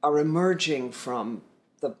are emerging from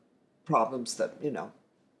the problems that,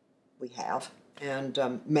 we have, and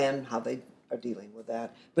men, how they are dealing with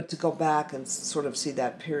that. But to go back and sort of see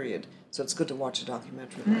that period, so it's good to watch a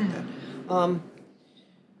documentary like that.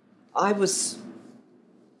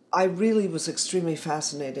 I really was extremely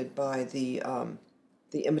fascinated by the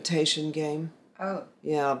Imitation Game. Oh.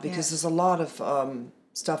 Yeah, because there's a lot of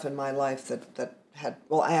stuff in my life that had,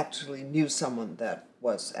 well, I actually knew someone that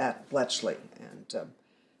was at Bletchley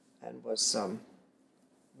and was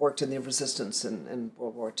worked in the resistance in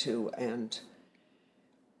World War II, and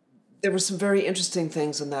there were some very interesting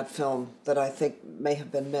things in that film that I think may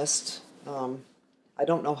have been missed. I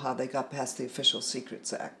don't know how they got past the Official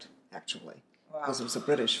Secrets Act, actually, because it was a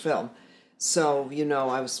British film. So,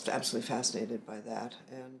 I was absolutely fascinated by that.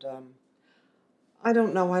 And I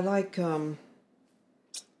don't know, I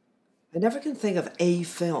never can think of a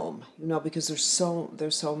film, because there's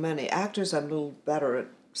so many. Actors, I'm a little better at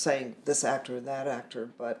saying this actor or that actor,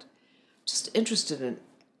 but just interested in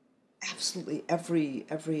absolutely every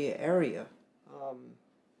area.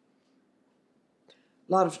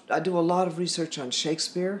 I do a lot of research on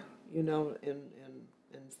Shakespeare, in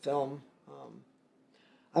film.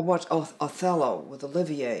 I watched Othello with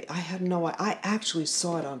Olivier. I actually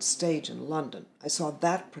saw it on stage in London. I saw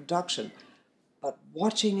that production, but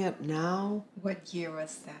watching it now. What year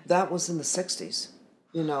was that? That was in the 60s.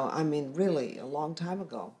 Really a long time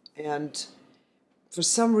ago. And for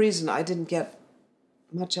some reason, I didn't get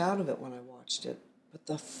much out of it when I watched it. But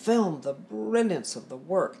the film, the brilliance of the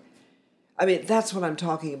work, that's what I'm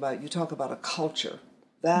talking about. You talk about a culture.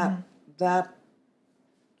 That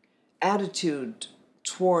attitude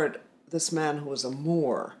toward this man who was a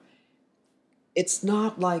Moor, it's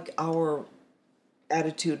not like our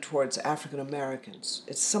attitude towards African Americans.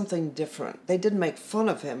 It's something different. They didn't make fun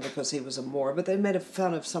of him because he was a Moor, but they made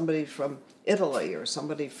fun of somebody from Italy or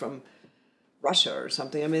somebody from Russia or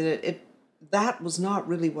something. That was not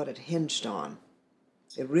really what it hinged on.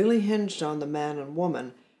 It really hinged on the man and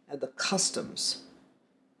woman and the customs.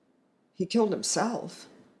 He killed himself,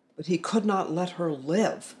 but he could not let her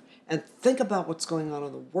live. And think about what's going on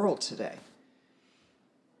in the world today.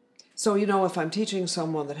 So, if I'm teaching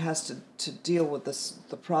someone that has to deal with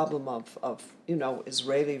the problem of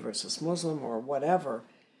Israeli versus Muslim or whatever,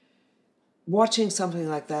 watching something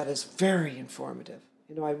like that is very informative.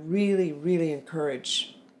 I really, really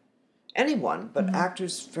encourage anyone, but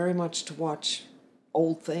actors very much to watch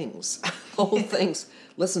old things. Old things.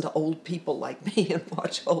 Listen to old people like me and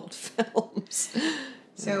watch old films.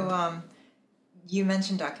 So you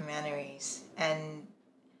mentioned documentaries, and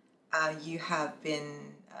you have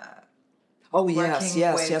been oh,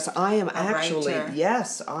 yes. I am actually, writer.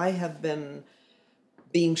 yes, I have been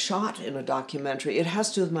being shot in a documentary. It has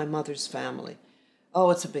to do with my mother's family. Oh,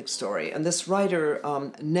 it's a big story. And this writer,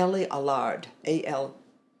 Nellie Allard,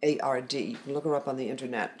 A-L-A-R-D, you can look her up on the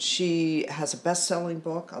internet. She has a best-selling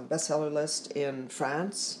book on bestseller list in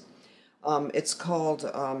France. It's called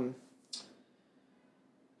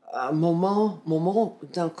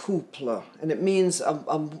Moment d'un couple, and it means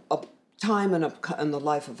a time in the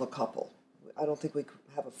life of a couple. I don't think we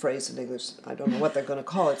have a phrase in English. I don't know what they're going to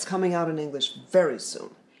call it. It's coming out in English very soon.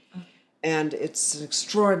 And it's an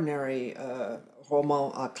extraordinary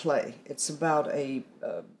roman à clé. It's about an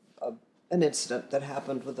incident that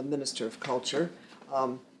happened with the Minister of Culture.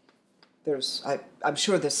 I'm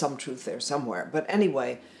sure there's some truth there somewhere. But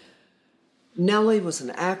anyway, Nellie was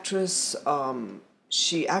an actress.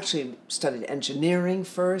 She actually studied engineering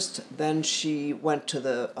first. Then she went to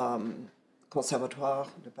the Conservatoire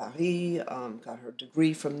de Paris, got her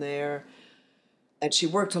degree from there. And she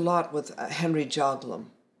worked a lot with Henry Joglum,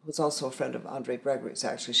 who's also a friend of Andre Gregory's,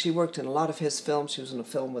 actually. She worked in a lot of his films. She was in a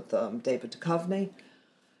film with David Duchovny.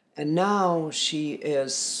 And now she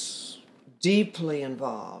is deeply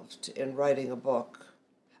involved in writing a book.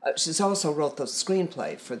 She's also wrote the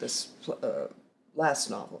screenplay for this last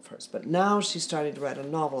novel of hers. But now she's starting to write a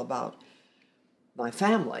novel about my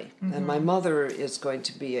family. Mm-hmm. And my mother is going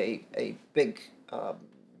to be a big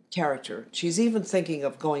character. She's even thinking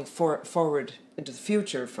of going forward into the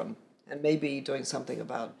future and maybe doing something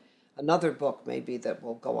about another book maybe that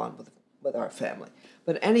will go on with our family.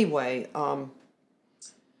 But anyway,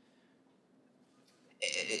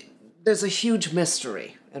 there's a huge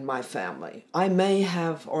mystery in my family. I may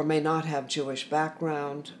have or may not have Jewish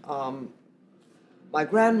background. My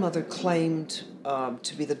grandmother claimed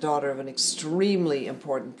to be the daughter of an extremely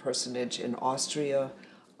important personage in Austria.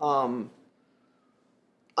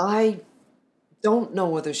 I don't know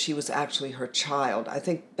whether she was actually her child. I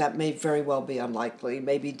think that may very well be unlikely.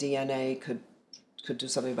 Maybe DNA could do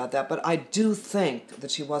something about that. But I do think that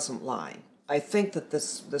she wasn't lying. I think that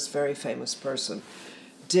this very famous person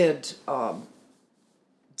did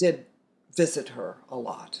visit her a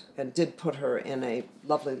lot and did put her in a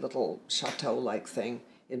lovely little chateau-like thing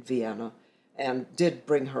in Vienna and did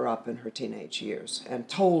bring her up in her teenage years and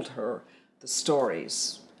told her the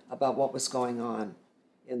stories about what was going on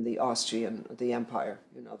in the Empire,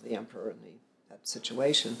 the emperor and that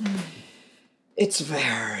situation. Mm. It's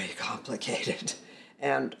very complicated.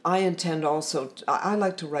 And I intend also, I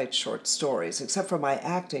like to write short stories, except for my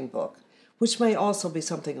acting book, which may also be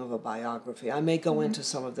something of a biography. I may go into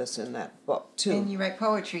some of this in that book, too. And you write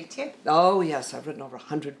poetry, too? Oh, yes. I've written over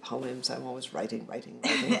 100 poems. I'm always writing.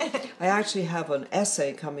 I actually have an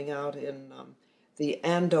essay coming out in the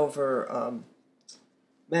Andover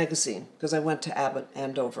magazine, because I went to Abbott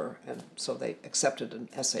Andover, and so they accepted an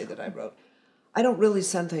essay that I wrote. I don't really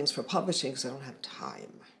send things for publishing because I don't have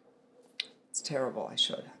time. It's terrible. I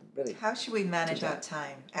should. Really. How should we manage our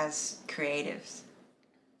time as creatives?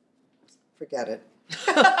 Forget it.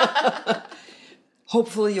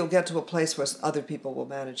 Hopefully you'll get to a place where other people will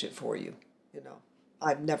manage it for you.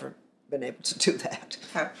 I've never been able to do that.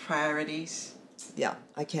 Have priorities. Yeah,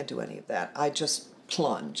 I can't do any of that. I just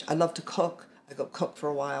plunge. I love to cook. I go cook for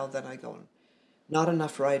a while, then I go, not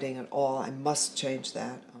enough writing at all. I must change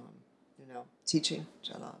that. Teaching,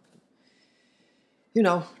 which I love.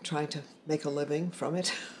 Trying to make a living from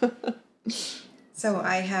it. So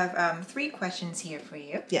I have 3 questions here for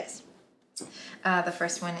you. Yes. The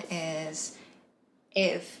first one is,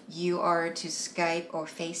 if you are to Skype or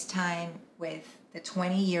FaceTime with the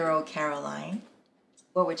 20-year-old Caroline,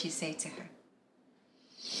 what would you say to her?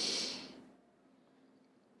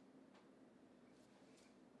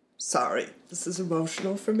 Sorry, this is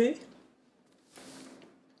emotional for me.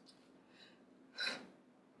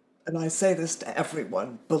 And I say this to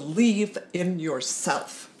everyone, believe in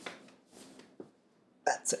yourself.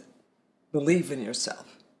 That's it. Believe in yourself.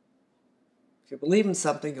 If you believe in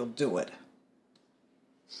something, you'll do it.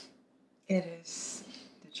 It is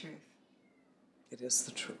the truth. It is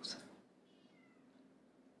the truth.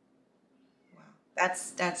 Wow.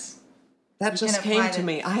 That just came to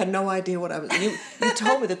me. I had no idea what I was... You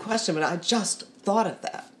told me the question, but I just thought of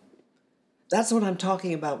that. That's what I'm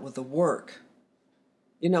talking about with the work.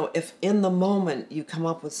 If in the moment you come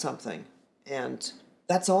up with something, and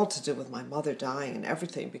that's all to do with my mother dying and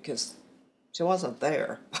everything, because she wasn't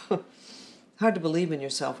there. Hard to believe in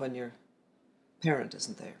yourself when your parent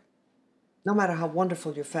isn't there. No matter how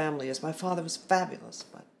wonderful your family is. My father was fabulous,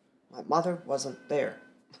 but my mother wasn't there.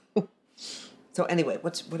 So anyway,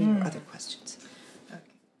 what are your other questions?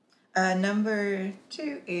 Okay. Number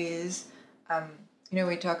 2 is,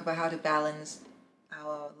 we talk about how to balance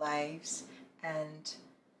our lives, and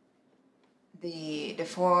the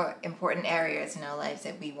 4 important areas in our lives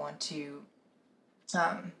that we want to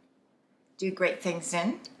do great things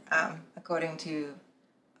in, according to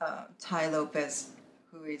Ty Lopez,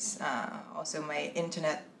 who is also my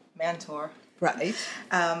internet mentor. Right.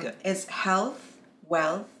 Is health,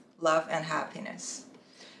 wealth, love, and happiness.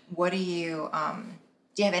 What do you have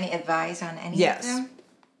any advice on any of them?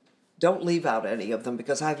 Don't leave out any of them,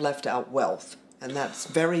 because I've left out wealth. And that's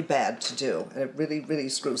very bad to do. And it really, really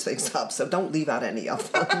screws things up. So don't leave out any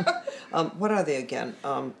of them. What are they again?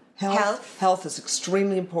 Health. Health is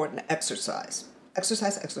extremely important. Exercise.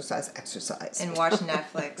 Exercise, exercise, exercise. And watch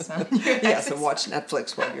Netflix. Huh? Yes, and watch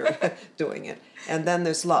Netflix while you're doing it. And then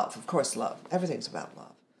there's love. Of course, love. Everything's about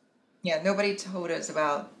love. Yeah, nobody told us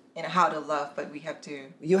about how to love, but we have to.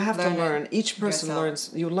 You have to learn. Each person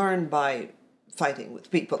learns. You learn by fighting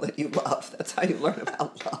with people that you love. That's how you learn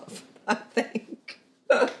about love, I think.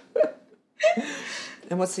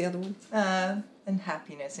 And what's the other one? And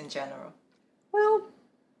happiness in general. Well,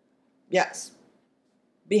 yes.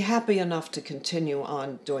 Be happy enough to continue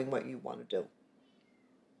on doing what you want to do.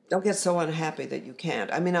 Don't get so unhappy that you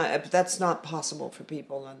can't. I mean, that's not possible for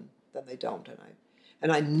people, and then they don't.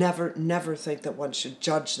 And I never think that one should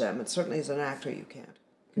judge them. And certainly as an actor, you can't,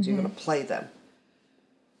 because you're going to play them.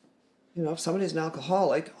 You know, if somebody's an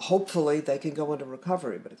alcoholic, hopefully they can go into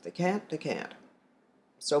recovery. But if they can't, they can't.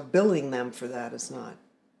 So billing them for that is not.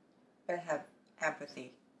 But have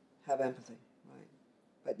empathy. Have empathy, right.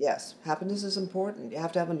 But yes, happiness is important. You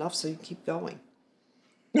have to have enough so you keep going.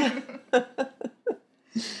 Okay.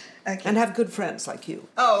 And have good friends like you.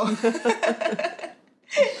 Oh.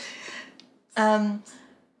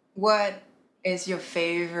 What is your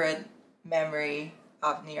favorite memory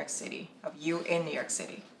of New York City, of you in New York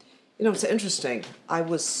City? You know, it's interesting. I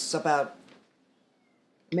was about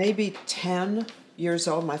maybe 10 years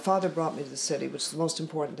old. My father brought me to the city, which is the most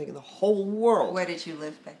important thing in the whole world. Where did you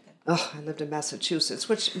live back then? Oh, I lived in Massachusetts,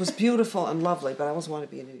 which was beautiful and lovely, but I always wanted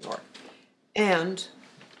to be in New York. And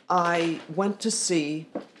I went to see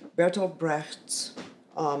Bertolt Brecht's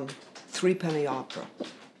Threepenny Opera.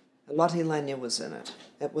 And Lotte Lenya was in it.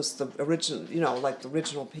 It was the original, you know, like the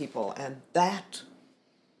original people. And that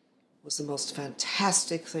was the most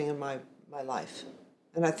fantastic thing in my life.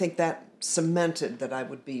 And I think that cemented that I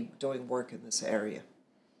would be doing work in this area.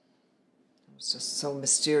 It was just so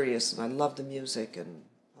mysterious, and I loved the music, and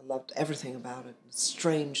I loved everything about it, the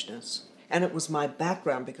strangeness. And it was my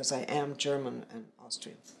background because I am German and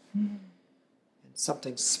Austrian. And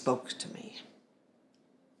something spoke to me.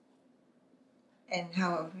 And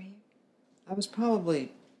how old were you? I was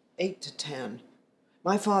probably 8 to 10.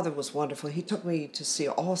 My father was wonderful. He took me to see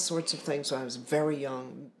all sorts of things when I was very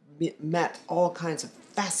young, met all kinds of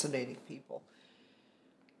fascinating people.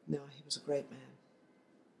 No, he was a great man.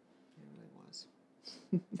 He really was.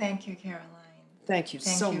 Thank you, Caroline. Thank you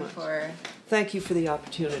so much. Thank you for the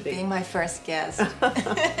opportunity. Being my first guest.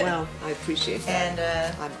 Well, I appreciate that.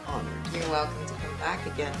 And I'm honored. You're welcome to come back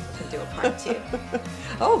again and do a part 2.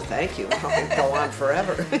 Oh, thank you. I'll go on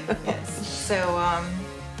forever. Yes. So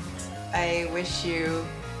I wish you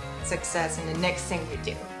success in the next thing you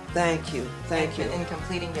do. Thank you. Thank you. In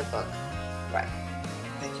completing your book. Right.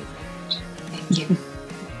 Thank you very much. Thank you.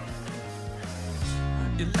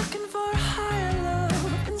 You're looking